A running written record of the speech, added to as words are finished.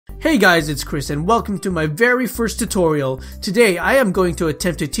Hey guys, it's Chris and welcome to my very first tutorial. Today I am going to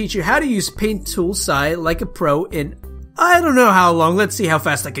attempt to teach you how to use Paint Tool SAI like a pro in I don't know how long. Let's see how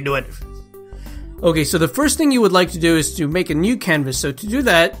fast I can do it. Okay, so the first thing you would like to do is to make a new canvas. So to do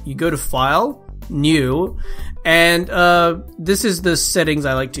that, you go to File, New, and this is the settings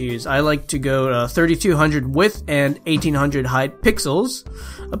I like to use. I like to go 3200 width and 1800 height pixels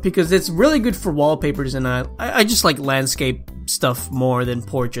because it's really good for wallpapers, and I just like landscape stuff more than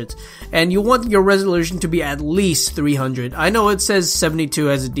portraits. And you want your resolution to be at least 300. I know it says 72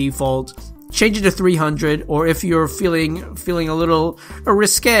 as a default. Change it to 300, or if you're feeling a little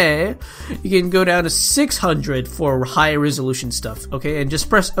risque, you can go down to 600 for high resolution stuff, okay? And just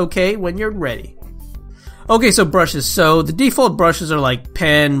press OK when you're ready. Okay, so brushes. So the default brushes are like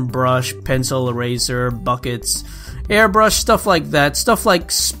pen, brush, pencil, eraser, buckets, airbrush, stuff like that. Stuff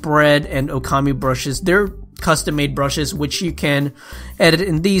like spread and okami brushes. They're custom-made brushes which you can edit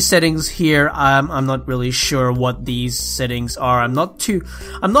in these settings here. I'm not really sure what these settings are. I'm not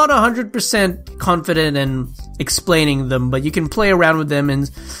 100% confident in explaining them, but you can play around with them and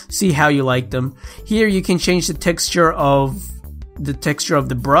see how you like them. Here you can change the texture of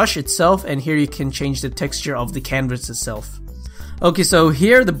the brush itself, and here you can change the texture of the canvas itself. Okay, so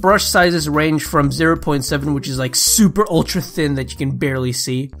here the brush sizes range from 0.7, which is like super ultra thin that you can barely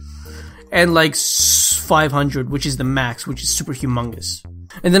see, and like 500, which is the max, which is super humongous.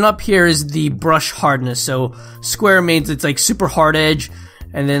 And then up here is the brush hardness. So square means it's like super hard edge,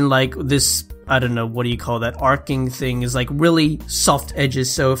 and then like this, I don't know, what do you call that, arcing thing is like really soft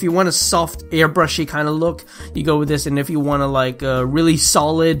edges. So if you want a soft airbrushy kind of look, you go with this, and if you want to like a really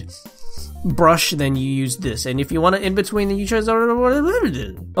solid brush, then you use this, and if you want to in between, then you choose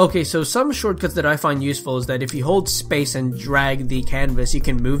whatever. Okay, so some shortcuts that I find useful is that if you hold space and drag the canvas, you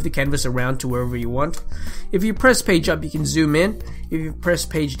can move the canvas around to wherever you want. If you press page up, you can zoom in. If you press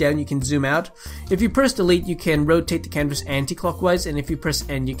page down, you can zoom out. If you press delete, you can rotate the canvas anti-clockwise, and if you press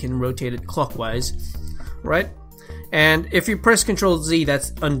end, you can rotate it clockwise, right? And if you press Ctrl Z,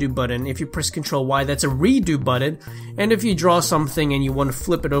 that's undo button. If you press Ctrl Y, that's a redo button. And if you draw something and you want to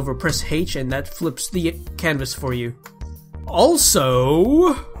flip it over, press H, and that flips the canvas for you.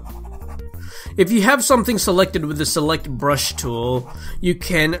 Also, if you have something selected with the select brush tool, you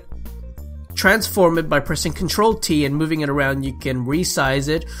can transform it by pressing Ctrl T and moving it around. You can resize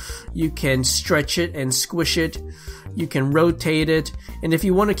it, you can stretch it and squish it, you can rotate it, and if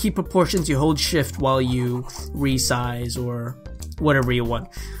you want to keep proportions, you hold shift while you resize or whatever you want.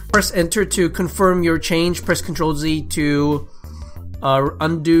 Press enter to confirm your change, press Ctrl Z to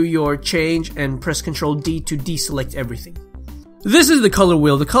undo your change, and press Ctrl D to deselect everything. This is the color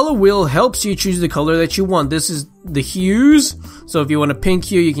wheel. The color wheel helps you choose the color that you want. This is the hues. So if you want a pink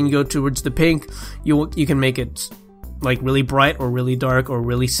hue, you can go towards the pink. You can make it like really bright or really dark or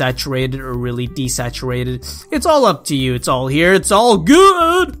really saturated or really desaturated. It's all up to you. It's all here. It's all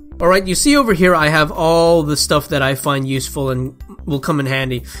good. Alright, you see over here I have all the stuff that I find useful and will come in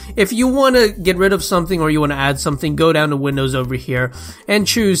handy. If you want to get rid of something or you want to add something, go down to Windows over here and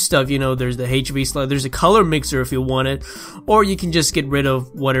choose stuff. You know, there's the HV slide, there's a color mixer if you want it, or you can just get rid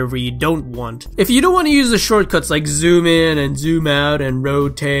of whatever you don't want. If you don't want to use the shortcuts like zoom in and zoom out and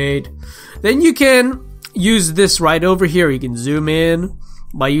rotate, then you can use this right over here. You can zoom in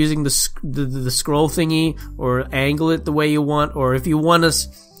by using the scroll thingy, or angle it the way you want, or if you want to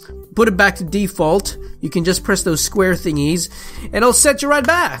put it back to default, you can just press those square thingies and it'll set you right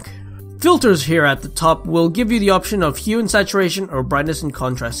back. Filters here at the top will give you the option of hue and saturation or brightness and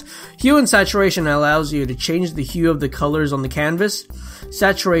contrast. Hue and saturation allows you to change the hue of the colors on the canvas.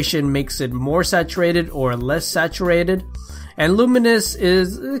 Saturation makes it more saturated or less saturated. And luminous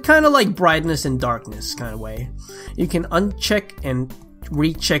is kind of like brightness and darkness kind of way. You can uncheck and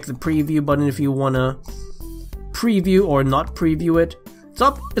recheck the preview button if you want to preview or not preview it.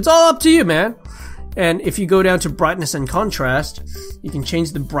 It's all up to you, man. And if you go down to brightness and contrast, you can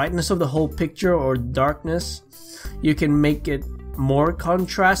change the brightness of the whole picture or darkness. You can make it more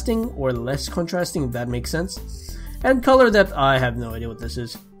contrasting or less contrasting, if that makes sense. And color depth, I have no idea what this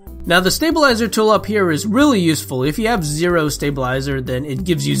is. Now the stabilizer tool up here is really useful. If you have zero stabilizer, then it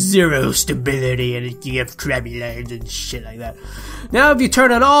gives you zero stability and you have crappy lines and shit like that. Now if you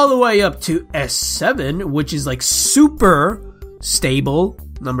turn it all the way up to S7, which is like super stable,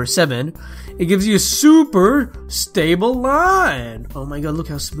 number 7, it gives you a super stable line. Oh my god, look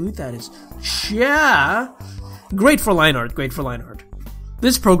how smooth that is. Yeah! Great for line art, great for line art.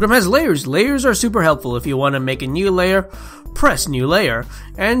 This program has layers. Layers are super helpful. If you want to make a new layer, press new layer,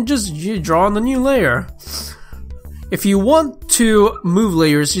 and just draw on the new layer. If you want to move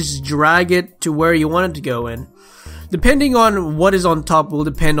layers, just drag it to where you want it to go in. Depending on what is on top will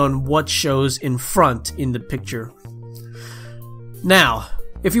depend on what shows in front in the picture. Now,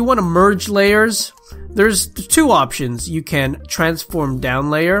 if you want to merge layers, there's two options. You can transform down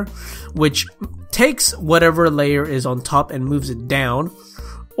layer, which takes whatever layer is on top and moves it down,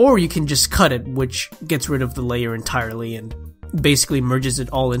 or you can just cut it, which gets rid of the layer entirely and basically merges it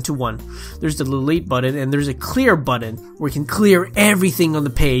all into one. There's the delete button, and there's a clear button where you can clear everything on the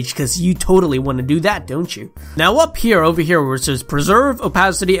page, because you totally want to do that, don't you? Now up here, over here where it says preserve,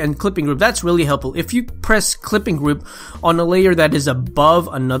 opacity, and clipping group, that's really helpful. If you press clipping group on a layer that is above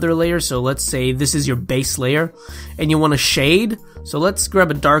another layer, so let's say this is your base layer, and you want to shade, so let's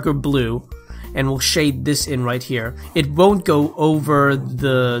grab a darker blue, and we'll shade this in right here. It won't go over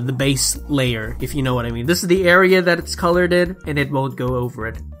the base layer, if you know what I mean. This is the area that it's colored in, and it won't go over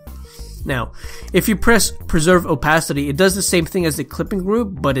it. Now, if you press preserve opacity, it does the same thing as the clipping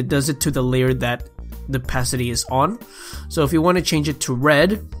group, but it does it to the layer that the opacity is on. So if you want to change it to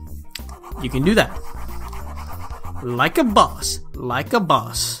red, you can do that. Like a boss. Like a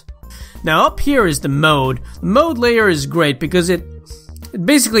boss. Now up here is the mode. The mode layer is great because it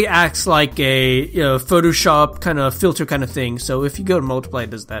basically acts like a Photoshop kind of filter kind of thing. So if you go to multiply, it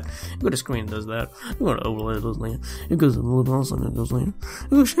does that. You go to screen, it does that. You go to overlay, it does that. It goes to also, it goes there. You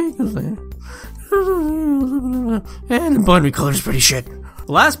go shade, it goes there. And the boundary color is pretty shit.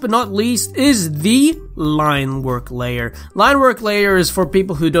 Last but not least is the line work layer. Line work layer is for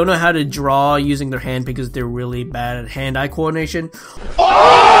people who don't know how to draw using their hand because they're really bad at hand-eye coordination.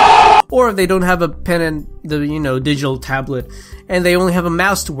 Or if they don't have a pen and the, digital tablet, and they only have a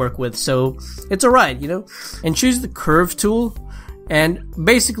mouse to work with, so it's alright, And choose the curve tool, and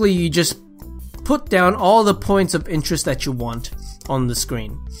basically you just put down all the points of interest that you want on the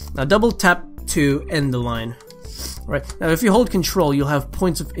screen. Now double tap to end the line. Right, now if you hold control, you'll have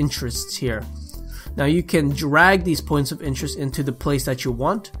points of interest here. Now you can drag these points of interest into the place that you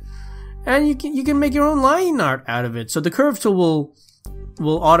want, and you can make your own line art out of it. So the curve tool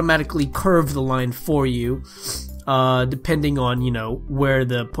will automatically curve the line for you, depending on, where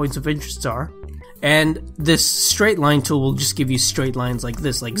the points of interest are. And this straight line tool will just give you straight lines like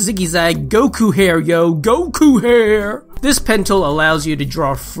this, like ziggy zag, Goku hair, yo, Goku hair! This pen tool allows you to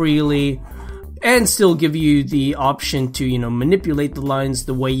draw freely and still give you the option to, manipulate the lines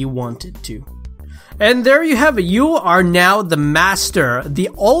the way you want it to. And there you have it. You are now the master, the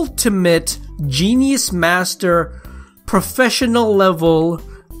ultimate genius master, professional level.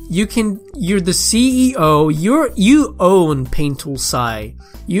 You're the CEO. You own Paint Tool SAI.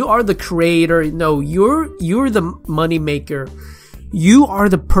 You are the creator. No, you're the money maker. You are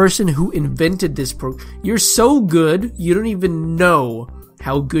the person who invented this program. You're so good, you don't even know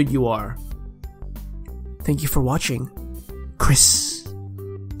how good you are. Thank you for watching. Chris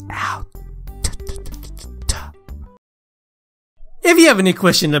out. If you have any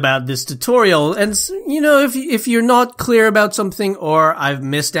question about this tutorial, and if you're not clear about something, or I've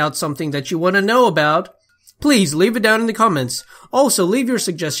missed out something that you want to know about, please leave it down in the comments. Also, leave your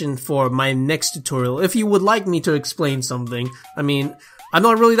suggestion for my next tutorial if you would like me to explain something. I mean, I'm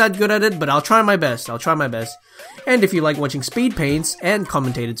not really that good at it, but I'll try my best. And if you like watching speed paints and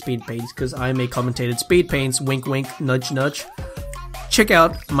commentated speed paints, because I make commentated speed paints, wink wink, nudge nudge, check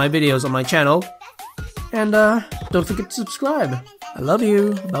out my videos on my channel. And don't forget to subscribe. I love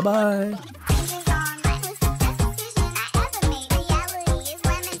you. Bye bye.